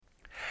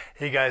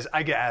Hey guys,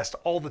 I get asked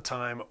all the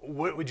time,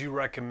 what would you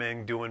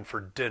recommend doing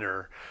for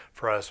dinner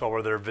for us while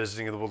we're there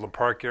visiting the Woodland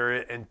Park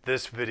area? And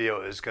this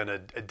video is going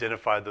to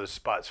identify those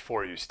spots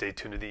for you. Stay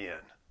tuned to the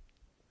end.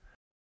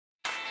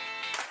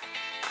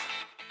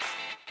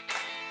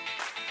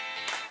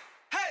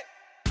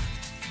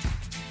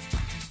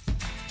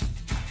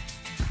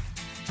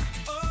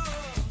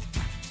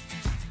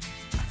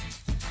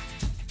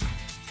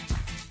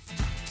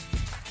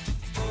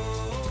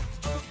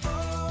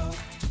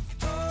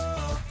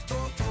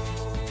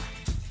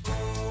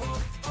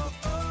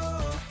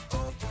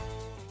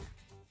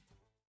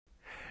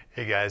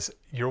 Hey guys,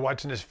 you're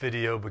watching this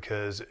video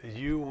because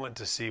you want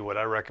to see what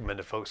I recommend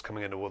to folks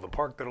coming into Woodland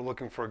Park that are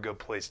looking for a good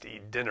place to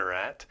eat dinner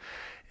at.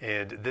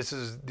 And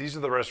these are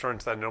the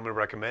restaurants that I normally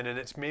recommend, and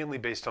it's mainly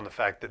based on the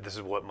fact that this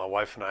is what my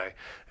wife and I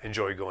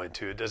enjoy going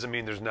to. It doesn't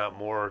mean there's not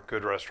more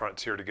good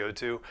restaurants here to go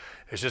to.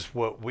 It's just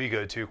what we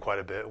go to quite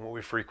a bit and what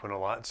we frequent a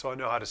lot, so I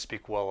know how to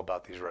speak well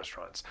about these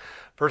restaurants.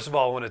 First of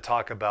all, I want to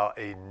talk about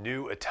a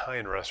new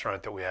Italian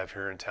restaurant that we have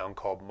here in town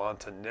called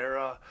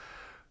Montanera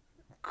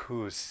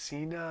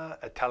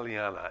Cucina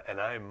Italiana,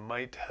 and I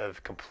might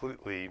have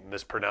completely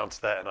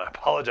mispronounced that, and I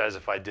apologize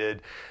if I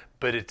did,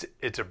 but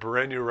it's a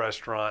brand new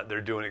restaurant.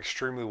 They're doing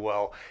extremely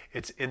well.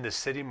 It's in the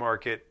City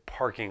Market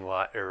parking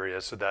lot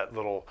area, so that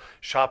little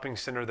shopping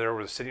center there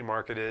where the City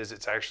Market is,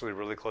 it's actually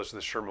really close to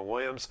the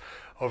Sherman-Williams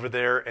over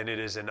there, and it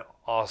is an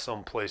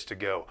awesome place to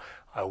go.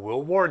 I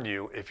will warn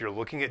you, if you're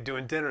looking at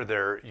doing dinner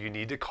there, you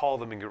need to call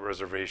them and get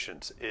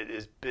reservations. It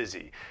is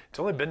busy. It's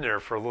only been there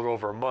for a little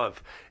over a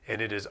month,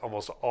 and it is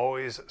almost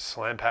always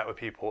slam-packed with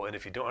people, and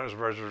if you don't have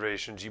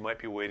reservations, you might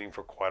be waiting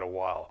for quite a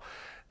while.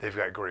 They've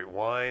got great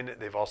wine.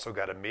 They've also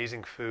got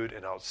amazing food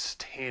and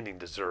outstanding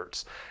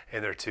desserts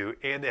in there too,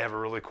 and they have a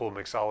really cool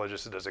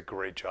mixologist that does a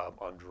great job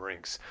on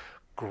drinks.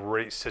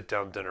 Great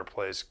sit-down dinner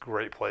place,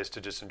 great place to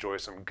just enjoy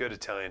some good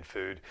Italian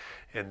food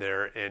in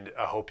there, and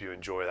I hope you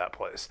enjoy that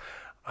place.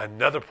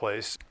 Another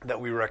place that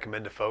we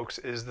recommend to folks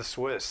is the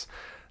Swiss.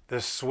 The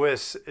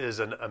Swiss is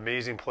an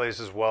amazing place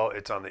as well.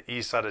 It's on the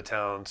east side of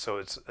town, so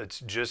it's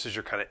just as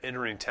you're kind of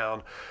entering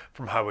town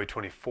from Highway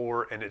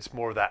 24, and it's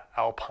more of that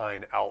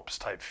Alpine Alps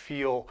type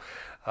feel.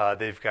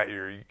 They've got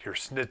your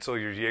schnitzel,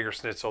 your Jaeger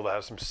schnitzel. They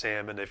have some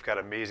salmon. They've got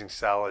amazing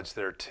salads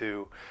there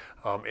too,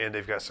 and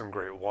they've got some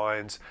great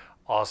wines.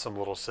 Awesome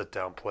little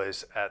sit-down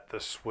place at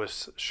the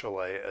Swiss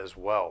Chalet as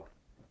well.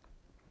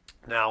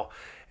 Now,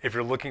 if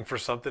you're looking for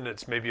something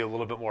that's maybe a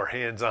little bit more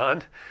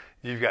hands-on,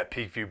 you've got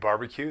Peak View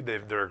Barbecue.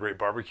 They're a great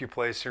barbecue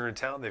place here in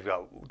town. They've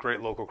got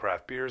great local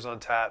craft beers on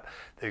tap.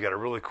 They've got a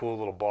really cool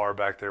little bar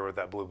back there with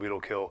that Blue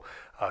Beetle Kill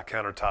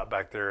countertop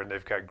back there. And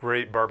they've got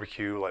great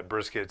barbecue like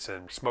briskets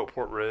and smoked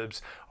pork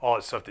ribs, all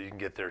that stuff that you can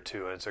get there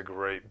too. And it's a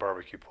great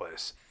barbecue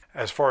place.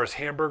 As far as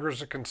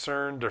hamburgers are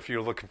concerned, if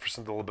you're looking for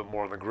something a little bit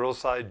more on the grill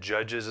side,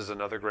 Judge's is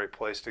another great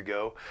place to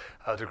go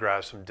to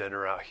grab some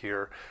dinner out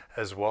here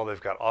as well. They've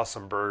got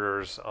awesome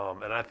burgers,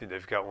 and I think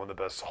they've got one of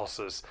the best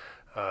salsas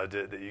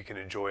that you can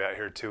enjoy out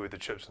here too with the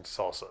chips and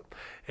salsa.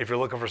 If you're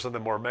looking for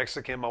something more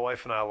Mexican, my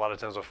wife and I a lot of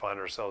times will find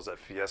ourselves at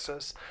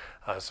Fiestas.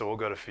 So we'll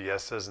go to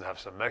Fiestas and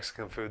have some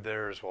Mexican food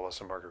there as well as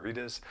some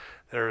margaritas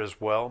there as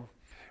well.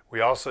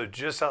 We also,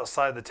 just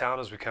outside the town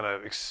as we kind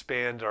of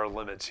expand our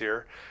limits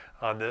here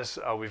on this,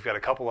 we've got a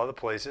couple other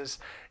places,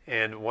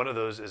 and one of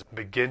those is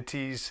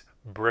McGinty's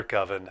Brick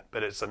Oven,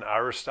 but it's an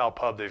Irish style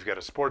pub. They've got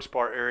a sports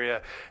bar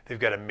area. They've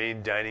got a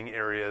main dining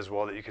area as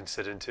well that you can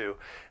sit into.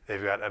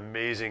 They've got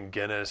amazing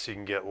Guinness. You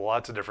can get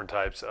lots of different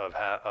types of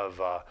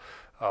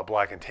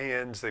black and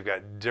tans. They've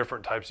got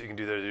different types you can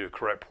do there. They do a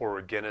correct pour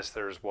with Guinness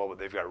there as well, but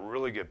they've got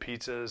really good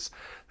pizzas.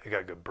 They've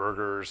got good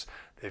burgers.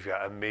 They've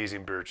got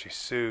amazing beer cheese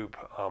soup.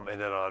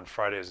 And then on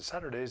Fridays and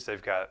Saturdays,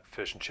 they've got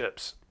fish and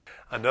chips.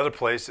 Another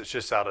place that's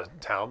just out of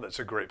town that's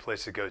a great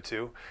place to go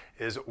to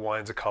is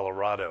Wines of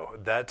Colorado.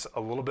 That's a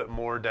little bit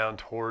more down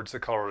towards the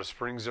Colorado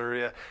Springs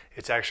area.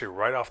 It's actually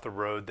right off the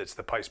road. That's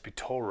the Pikes Peak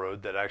Toll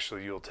Road that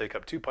actually you'll take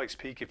up to Pikes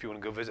Peak if you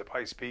want to go visit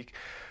Pikes Peak.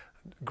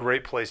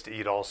 Great place to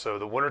eat also.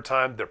 The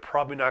wintertime, they're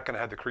probably not going to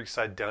have the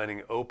creekside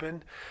dining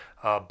open,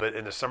 but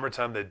in the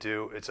summertime they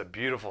do. It's a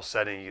beautiful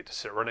setting. You get to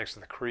sit right next to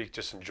the creek,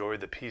 just enjoy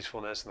the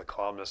peacefulness and the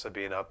calmness of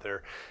being out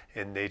there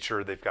in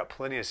nature. They've got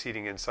plenty of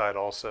seating inside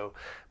also,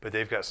 but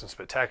they've got some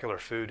spectacular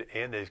food,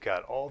 and they've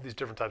got all these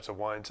different types of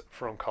wines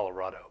from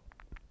Colorado.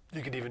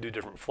 You can even do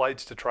different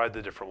flights to try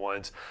the different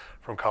wines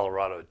from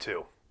Colorado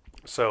too.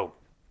 So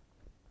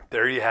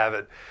there you have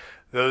it.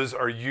 Those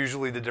are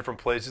usually the different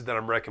places that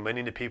I'm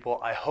recommending to people.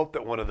 I hope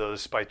that one of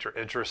those spiked your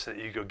interest, that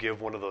you go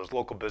give one of those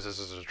local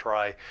businesses a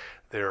try.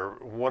 They're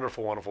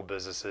wonderful, wonderful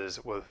businesses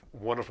with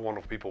wonderful,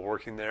 wonderful people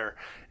working there.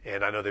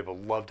 And I know they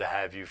would love to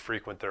have you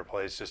frequent their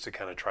place just to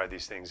kind of try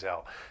these things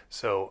out.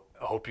 So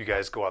I hope you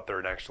guys go out there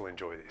and actually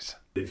enjoy these.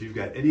 If you've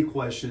got any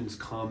questions,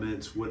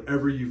 comments,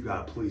 whatever you've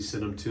got, please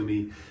send them to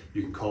me.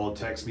 You can call,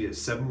 text me at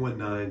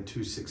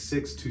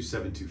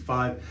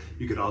 719-266-2725.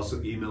 You can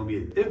also email me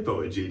at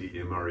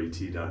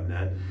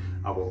info@jdmret.net.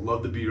 I would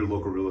love to be your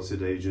local real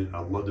estate agent.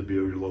 I'd love to be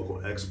your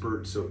local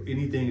expert. So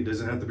anything, it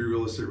doesn't have to be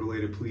real estate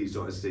related, please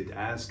don't hesitate to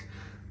ask.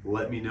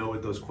 Let me know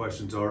what those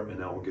questions are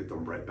and I will get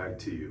them right back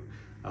to you.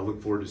 I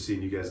look forward to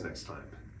seeing you guys next time.